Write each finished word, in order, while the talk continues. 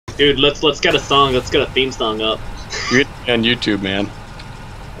Dude, let's get a song. Let's get a theme song up. You're on YouTube, man.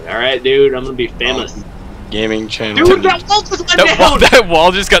 All right, dude. I'm gonna be famous. Gaming channel. Dude, that wall just went down. That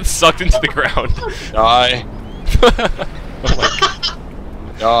wall just got sucked into the ground. Die. Oh my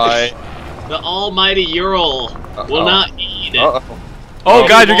God. Die. The almighty Ural will not heed. Oh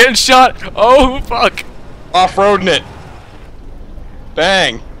God, you're getting shot. Oh fuck. Off-roading it.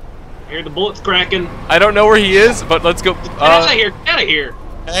 Bang. Here, the bullet's cracking. I don't know where he is, but let's go. Get out of here! Get out of here!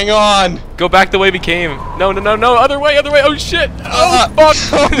 Hang on. Go back the way we came. No, no, no, no. Other way, other way. Oh shit. Oh fuck.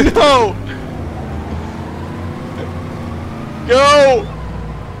 Oh no. Go.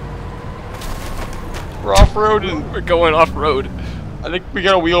 We're off-roading. We're going off-road. I think we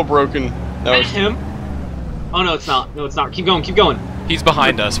got a wheel broken. No, That's him. Oh no, it's not. No, it's not. Keep going. Keep going. He's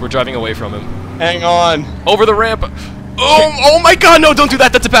behind us. We're driving away from him. hang on. Over the ramp. Oh my God! No, don't do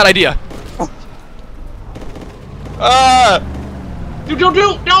that. That's a bad idea. Dude, don't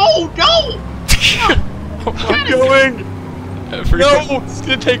do. No, no. I'm going. No, it's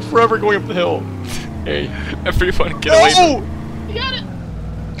gonna take forever going up the hill. Hey, everyone, get away from You got it.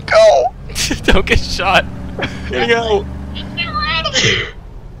 Go. Don't get shot. Getting out. Never out of here.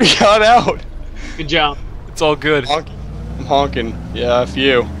 We got out. Good job. It's all good. I'm honking. Yeah, F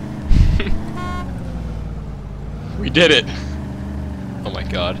you. We did it. Oh my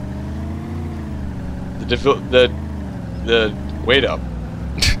God. The wait up.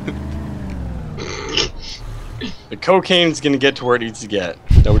 The cocaine's gonna get to where it needs to get.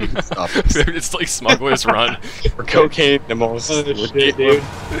 Nobody can stop us. It's like Smuggler's Run. We're cocaine, the most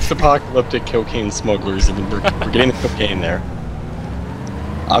apocalyptic cocaine smugglers. I mean, we're getting the cocaine there.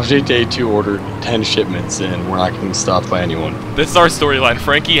 Object A2 ordered 10 shipments, and we're not getting stopped by anyone. That's our storyline.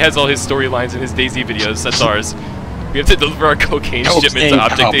 Frankie has all his storylines in his DayZ videos. That's ours. We have to deliver our cocaine shipment to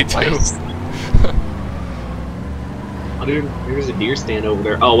Object A2. Oh, dude, there's a deer stand over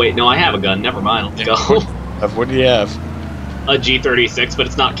there. Oh, wait, no, I have a gun. Never mind. Let's go. What do you have? A G36, but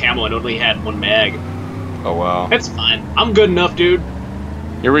it's not camo. It only had one mag. Oh, wow. That's fine. I'm good enough, dude.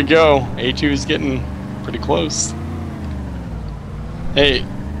 Here we go. A2 is getting pretty close. Hey,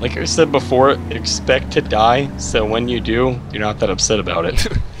 like I said before, expect to die, so when you do, you're not that upset about it.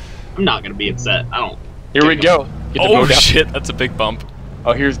 I'm not gonna be upset. I don't. Here we go. Get the Oh boat out. shit, that's a big bump.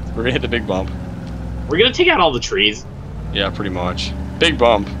 Oh, we're gonna hit the big bump. We're gonna take out all the trees. Yeah, pretty much. Big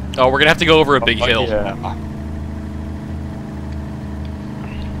bump. Oh, we're gonna have to go over a big hill. Yeah.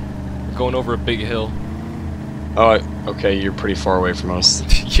 We're going over a big hill. Oh, okay, you're pretty far away from us.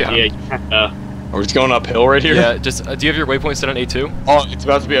 Yeah. Yeah. We're just going uphill right here? Yeah, just, do you have your waypoint set on A2? Oh, it's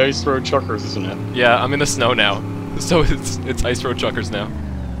about to be Ice Road Truckers, isn't it? Yeah, I'm in the snow now. So it's Ice Road Truckers now.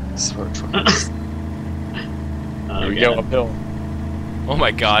 Ice Road Truckers. Here we go, uphill. Oh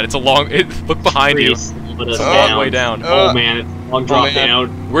my God, it's a long, look behind you. It's It's a long way down. Oh man, it's a long drop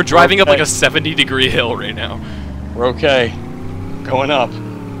down. We're driving up like a 70-degree hill right now. We're okay. Going up.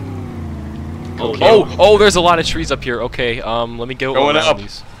 Okay. Oh, there's a lot of trees up here. Okay, let me go Going around up.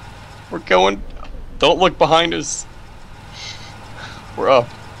 these. We're going. Don't look behind us. We're up.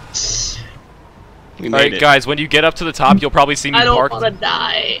 We made Alright, it. guys, when you get up to the top, you'll probably see me I don't parked. wanna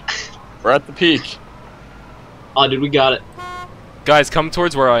die. We're at the peak. Oh, dude, we got it. Guys, come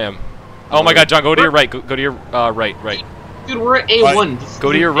towards where I am. Oh my God, John, go to your right. Go to your right. Dude, we're at A1.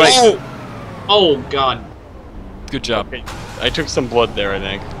 Go to your right. Oh God. Good job. Okay. I took some blood there, I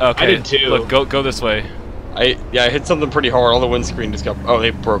think. Okay. I did too. Look, go this way. I hit something pretty hard. All the windscreen just got. Oh, they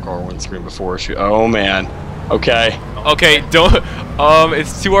broke our windscreen before. Oh man. Okay. Okay, don't.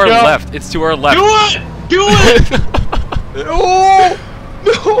 It's to our left. It's to our left. Do it! Do it! No!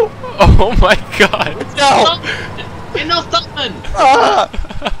 No! Oh my God. No! Ain't no stopping! Ah!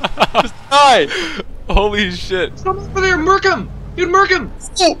 Just die! Holy shit. Come over there, murk him! Dude, murk him!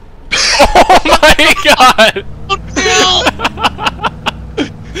 Oh! Oh my God.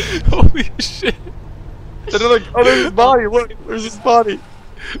 Holy shit. There's his body. Look, there's his body.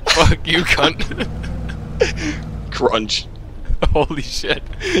 Fuck you, cunt. Crunch. Holy shit.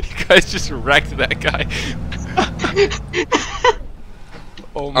 You guys just wrecked that guy.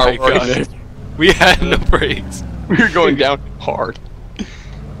 Oh my God. We had no brakes. We were going down hard.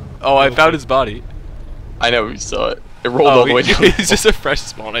 Oh, I found his body. I know, we saw it. It rolled all the way down. He's just a fresh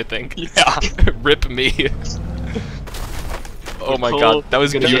spawn, I think. Yeah. Rip me. Oh my God, that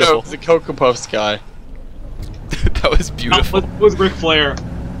was No, beautiful. it was the Cocoa Puffs guy. That was beautiful. It was Ric Flair.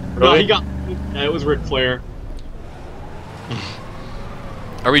 No, Really? he got. Yeah, it was Ric Flair.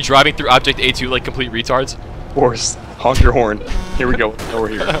 Are we driving through Object A2 like complete retards? Of course. Honk your horn. Here we go. Now we're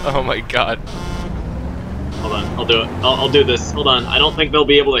here. Oh my God. Hold on, I'll do it. I'll do this. Hold on. I don't think they'll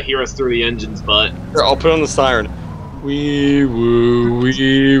be able to hear us through the engines, but Here, I'll put on the siren. Wee woo,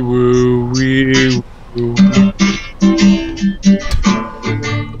 wee woo, wee woo.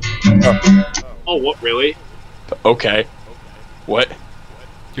 Oh, what, really? Okay. What?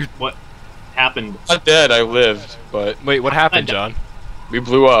 What happened? I'm not dead, I lived, but... Wait, what happened, John? We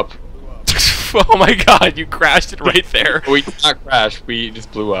blew up. Oh my god, you crashed it right there. We did not crash, we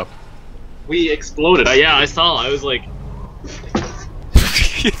just blew up. We exploded. Yeah, I saw. I was like...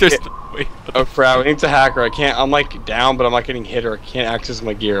 There's wait. Oh crap, I think it's a hacker. I can't, I'm like down, but I'm not getting hit, or I can't access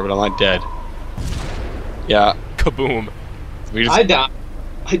my gear, but I'm not dead. Yeah. Kaboom. We just, I died.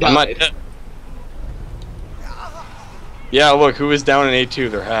 I died. I'm not dead. Yeah, look, who is down in A2?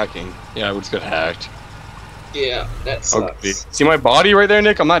 They're hacking. Yeah, we just got hacked. Yeah, that sucks. Okay. See my body right there,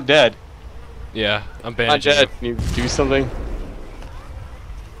 Nick? I'm not dead. Yeah, I'm I'm not bandaging dead. you. Can you do something?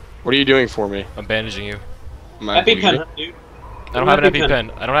 What are you doing for me? I'm bandaging you. Am I EpiPen, bleeding? dude. I don't have an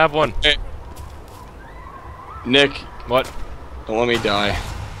EpiPen. I don't have one. Hey. Nick, What? don't let me die.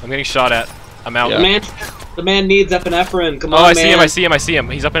 I'm getting shot at. I'm out. Yeah. The man needs epinephrine. Come Oh, on, I man. see him, I see him, I see him.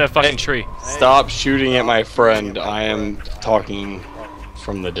 He's up in a fucking tree. Stop shooting at my friend. I am talking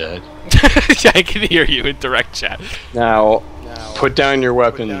from the dead. Yeah, I can hear you in direct chat. Now, put down your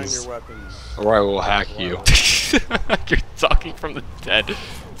weapons, or I will hack you. You're talking from the dead.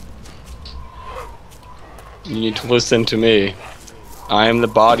 You need to listen to me. I am the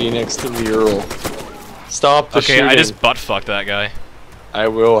body next to the Earl. Stop the shooting. I just butt fucked that guy. I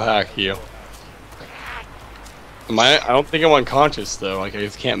will hack you. I don't think I'm unconscious though. Like I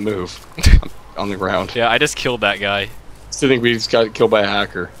just can't move. I'm on the ground. Yeah, I just killed that guy. Still think we just got killed by a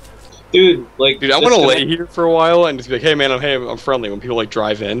hacker. Dude, like... Dude, I want to lay here for a while and just be like, hey man, I'm friendly. When people like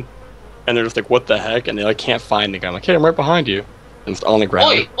drive in, and they're just like, what the heck? And they like can't find the guy. I'm like, hey, I'm right behind you. And it's on the ground.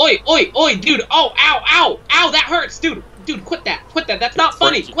 Oi, oi, oi, oi, dude! Oh, ow, ow, ow! That hurts, dude! Dude, quit that! Quit that! That's not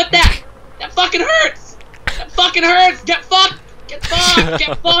funny! Quit that! That fucking hurts! That fucking hurts! Get fucked! Get fucked!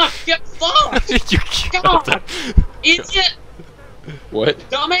 Get fucked! Get fucked! You killed God. him. Idiot! What?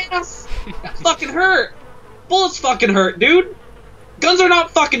 Dumbass! That fucking hurt! Bullets fucking hurt, dude! Guns are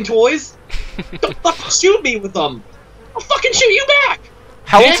not fucking toys! Don't fucking shoot me with them! I'll fucking shoot you back!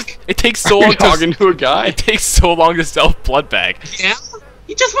 How Dick. it takes so Are long you talking to a guy? It takes so long to sell blood bag. Yeah?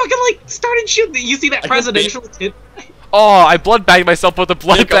 He just fucking like started shooting. You see that presidential tip? Oh, I blood bagged myself with the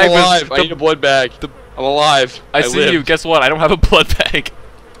blood Nick, bag. I'm alive. Was I need a blood bag. I'm alive. I see lived. you. Guess what? I don't have a blood bag.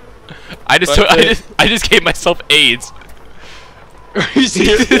 I just gave myself AIDS. Are you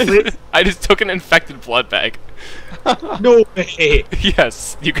serious? I just took an infected blood bag. No way!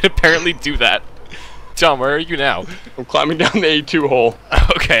 Yes, you can apparently do that. John, where are you now? I'm climbing down the A2 hole.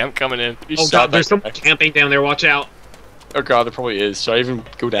 Okay, I'm coming in. You Oh shot god, there's that some guy. camping down there, watch out. Oh god, there probably is. Should I even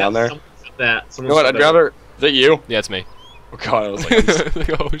go down there? Someone said that. You Someone know what? said I'd that. rather. Is that you? Yeah, it's me. Oh god, I was like,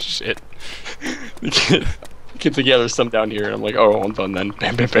 Like, oh shit. get together some down here, and I'm like, oh, I'm done then.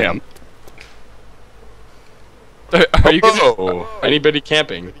 Bam, bam, bam. Are you gonna... Oh, anybody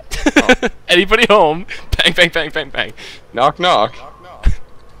camping? Anybody home? Bang, bang, bang, bang, bang. Knock, knock.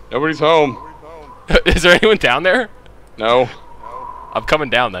 Nobody's home. Is there anyone down there? No. I'm coming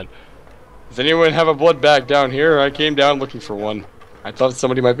down then. Does anyone have a blood bag down here? I came down looking for one. I thought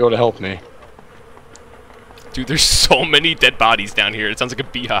somebody might be able to help me. Dude, there's so many dead bodies down here. It sounds like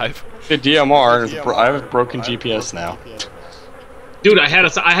a beehive. The DMR. I have a broken GPS now. Dude, I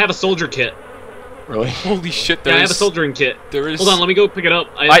have a soldier kit. Really? Holy shit, Yeah, there I have a is... soldiering kit. There is... Hold on, let me go pick it up.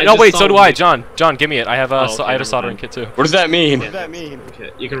 No, just wait, saw so do one. I. John, give me it. I have a, Oh, okay, I have a never soldering mind. kit too. What does that mean?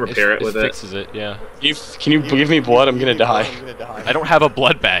 Okay, you can repair it with it it. fixes it, yeah. Can you give me blood? I'm gonna die. I don't have a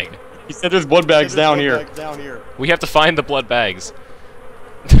blood bag. He said there's blood bags down here. We have to find the blood bags.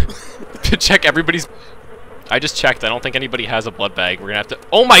 To check everybody's... I just checked. I don't think anybody has a blood bag. We're gonna have to...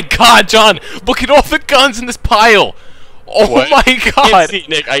 Oh my god, John! Look at all the guns in this pile! Oh What? my I god! can't see,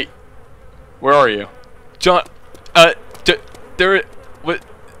 Nick. Where are you? John, there... What?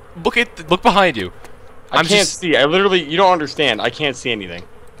 Look behind you. I can't see. I literally... You don't understand. I can't see anything.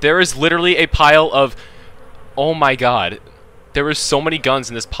 There is literally a pile of... Oh my god. There is so many guns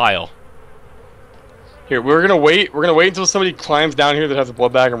in this pile. Here, we're gonna wait. We're gonna wait until somebody climbs down here that has a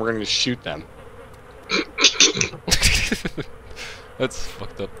blood bag, and we're gonna shoot them. That's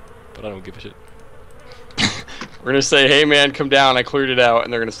fucked up, but I don't give a shit. We're gonna say, "Hey, man, come down. I cleared it out,"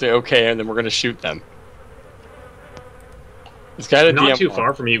 and they're gonna say, "Okay," and then we're gonna shoot them. This guy I'm not too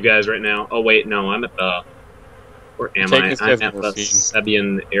far from you guys right now. Oh wait, no, I'm at the... Where am I? I'm at the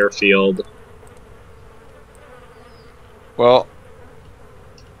Sebian airfield. Well,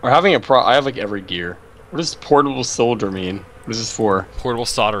 we're having a I have like every gear. What does portable soldier mean? What is this for? Portable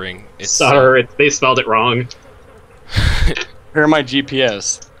soldering. It's Solder, they spelled it wrong. Repair my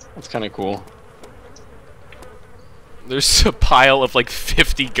GPS. That's kind of cool. There's a pile of like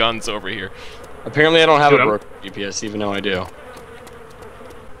 50 guns over here. Apparently I don't have Dude, a broken GPS, even though I do.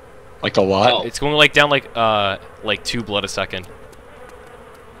 Like a lot? Oh. It's going like down like 2 blood a second.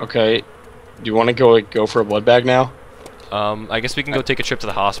 Okay. Do you want to go for a blood bag now? I guess we can go take a trip to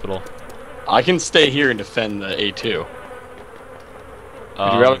the hospital. I can stay here and defend the A2.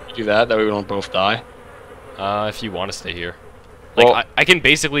 Would you rather do that? That way we don't both die? If you want to stay here. Like, Well, I can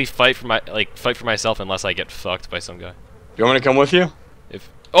basically fight for myself unless I get fucked by some guy. you want me to come with you?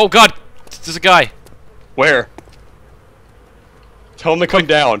 Oh god! There's a guy! Where? Tell him to come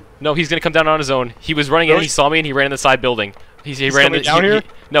down. No, he's gonna come down on his own. He was running in, he saw me, and he ran in the side building. He ran in coming down here?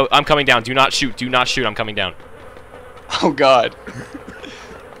 No, I'm coming down. Do not shoot. Do not shoot. I'm coming down. Oh god.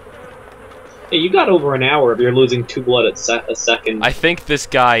 Hey, you got over an hour if you're losing 2 blood a second. I think this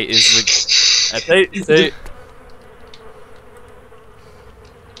guy is... They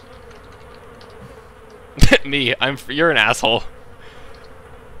Me. You're an asshole.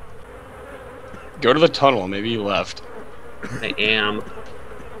 go to the tunnel. Maybe you left. I am.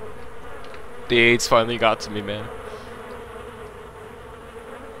 The AIDS finally got to me, man.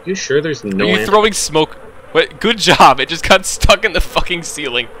 You sure there's no Are you throwing smoke? Wait, good job. It just got stuck in the fucking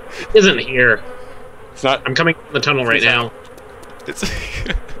ceiling. isn't here? It's not. I'm coming from the tunnel right now. It's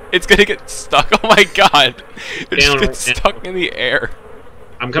it's gonna get stuck. Oh my god. It just Down gets right now. stuck in the air.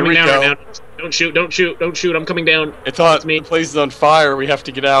 I'm coming Here we down go. right now. Don't shoot, don't shoot, don't shoot. I'm coming down. It's on. It's me. The place is on fire. We have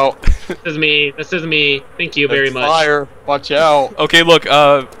to get out. This is me. This is me. Thank you very It's much. Fire. Watch out. Okay, look,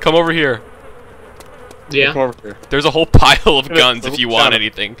 come over here. Yeah. Come over here. There's a whole pile of Look at it, guns if look you down want it.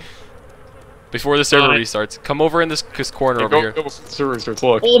 anything. Before the server Got it. restarts. Come over in this corner over Go here. before the server starts.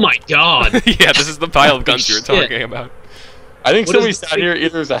 Look. Oh my god. Yeah, this is the pile of guns you were Shit. talking about. I think What somebody is- sat here.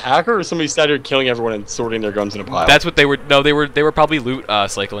 Either as a hacker or somebody sat here killing everyone and sorting their guns in a pile. That's what they were. No, they were probably loot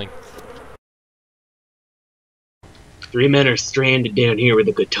cycling. 3 men are stranded down here with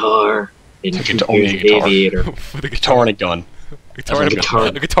a guitar. And A 2 guitar- only a pairs of guitar. aviator. With a guitar and a gun. guitar, and guitar.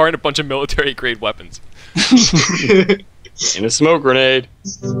 a guitar and a bunch of military grade weapons. And a smoke grenade.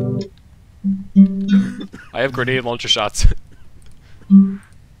 I have grenade launcher shots.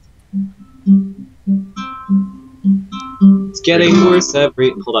 It's getting worse every.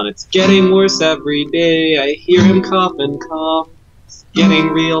 Hold on, it's getting worse every day. I hear him cough and cough. It's getting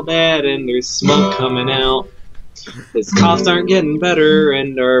real bad, and there's smoke coming out. His coughs aren't getting better,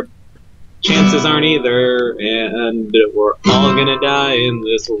 and our chances aren't either. And we're all gonna die in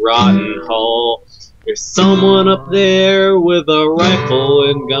this rotten hole. There's someone up there with a rifle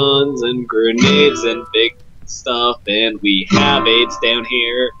and guns and grenades and big stuff, and we have AIDS down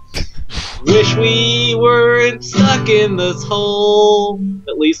here. Wish we weren't stuck in this hole.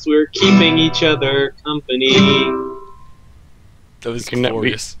 At least we're keeping each other company. That was Can that be-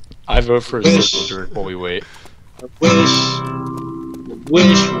 glorious. I vote for a Wish. circle jerk while we wait.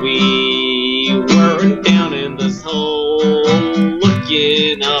 Wish we weren't down in this hole,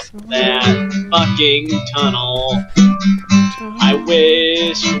 looking up that fucking tunnel. I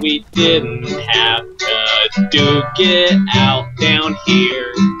wish we didn't have to get out down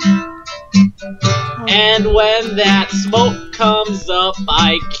here. And when that smoke comes up,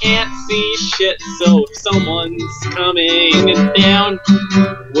 I can't see shit, so if someone's coming down,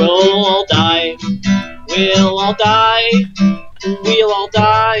 we'll all die. We'll all die. We'll all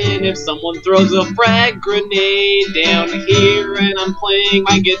die. And if someone throws a frag grenade down here and I'm playing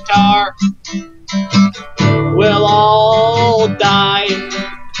my guitar, we'll all die.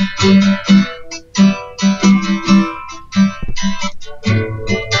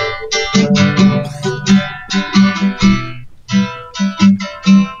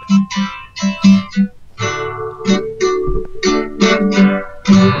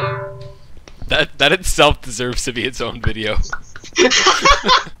 That itself deserves to be its own video.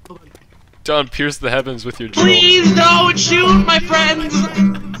 John, pierce the heavens with your drill. Please don't shoot my friends!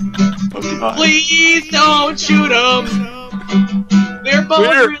 Please don't shoot them! They're both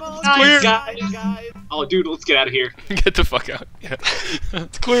Clear. really It's nice clear. guys. Oh, dude, let's get out of here. Get the fuck out. Yeah.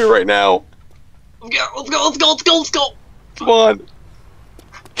 It's clear right now. Let's go, let's go, let's go, let's go, let's go! Come on.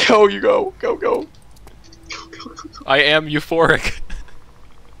 Go, you go. Go, go. I am euphoric.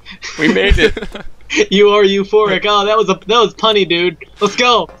 We made it. You are euphoric. Oh, that was punny, dude. Let's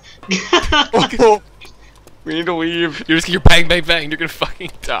go. We need to leave. You're bang, bang, bang. You're gonna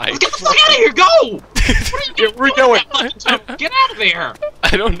fucking die. Get the fuck out of here! Go! Yeah, we're going. Get out of there!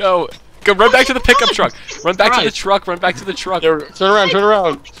 I don't know. Go run back to the pickup truck. Run back to the Christ. truck. Run back to the truck. Yeah, turn around, turn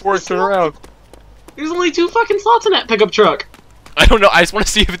around. Forrest, turn around. There's only 2 fucking slots in that pickup truck. I don't know. I just want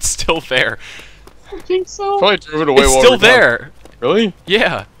to see if it's still there. I think so. Probably drove it away It's while still we're down. there. Really?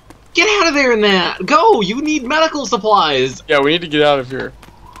 Yeah. Get out of there in that! Go! You need medical supplies! Yeah, we need to get out of here.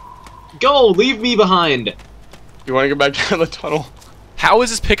 Go! Leave me behind! You want to go back down the tunnel? How is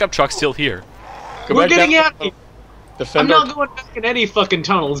this pickup truck still here? Go We're back getting down out the of here! tunnel. Defend I'm our not going back in any fucking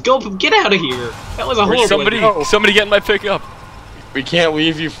tunnels. Go, get out of here! That was a horrible idea. Somebody get in my pickup. We can't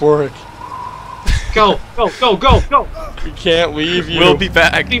leave you, Fork. Go! Go! We can't leave you. We'll be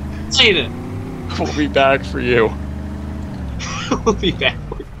back. Keep saying it. We'll be back for you. We'll be back.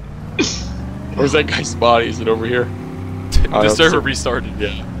 Where's that guy's body? Is it over here? The server restarted.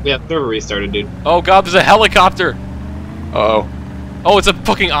 Yeah. Yeah, server restarted, dude. Oh god, there's a helicopter. Uh-oh. Oh, it's a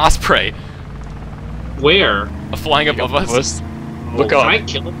fucking osprey. Where? Flying above us. Look Can up. I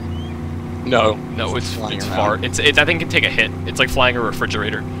kill him? No. No, it's flying far. around. It's I think it can take a hit. It's like flying a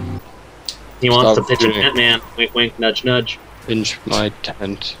refrigerator. He wants Stop to pitch a shooting. tent, man. Wink, wink, nudge, nudge. Pinch my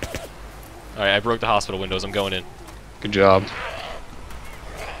tent. Alright, I broke the hospital windows. I'm going in. Good job.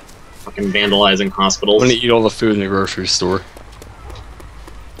 Fucking vandalizing I'm hospitals. gonna eat all the food in the grocery store.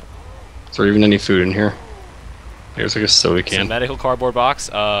 Is there even any food in here? There's like a soda It's a can. medical cardboard box.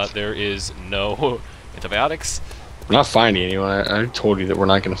 There is no antibiotics. We're not finding anyone. I told you that we're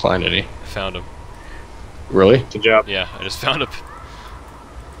not gonna find any. I found him. Really? Good job. Yeah, I just found him.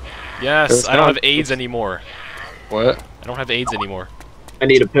 Yes, There's I don't not- have AIDS anymore. What? I don't have AIDS anymore. I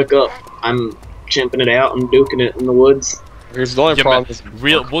need a pickup. I'm chimping it out. I'm duking it in the woods. Here's the only Ya problem.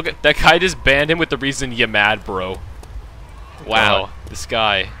 mad. We'll get, that guy just banned him with the reason you mad, bro. Wow, this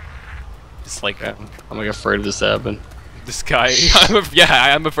guy. It's like Yeah, I'm like afraid of this to happen. this guy.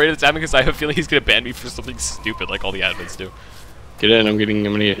 I'm afraid of this happening because I have a feeling he's gonna ban me for something stupid like all the admins do. Get in. I'm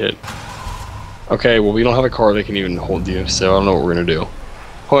gonna get hit. Okay. Well, we don't have a car that can even hold you, so I don't know what we're gonna do.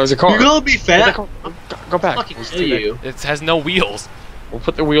 Oh, there's a car. You're gonna be fat. Go back. Fucking Let's kill do that. you. It has no wheels. We'll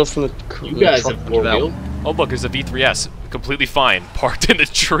put the wheels from the. You the guys truck have into four that wheels. one. Oh look, there's a V3S, completely fine, parked in a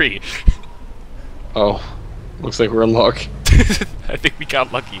tree. Oh, looks like we're in luck. I think we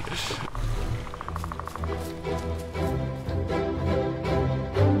got lucky.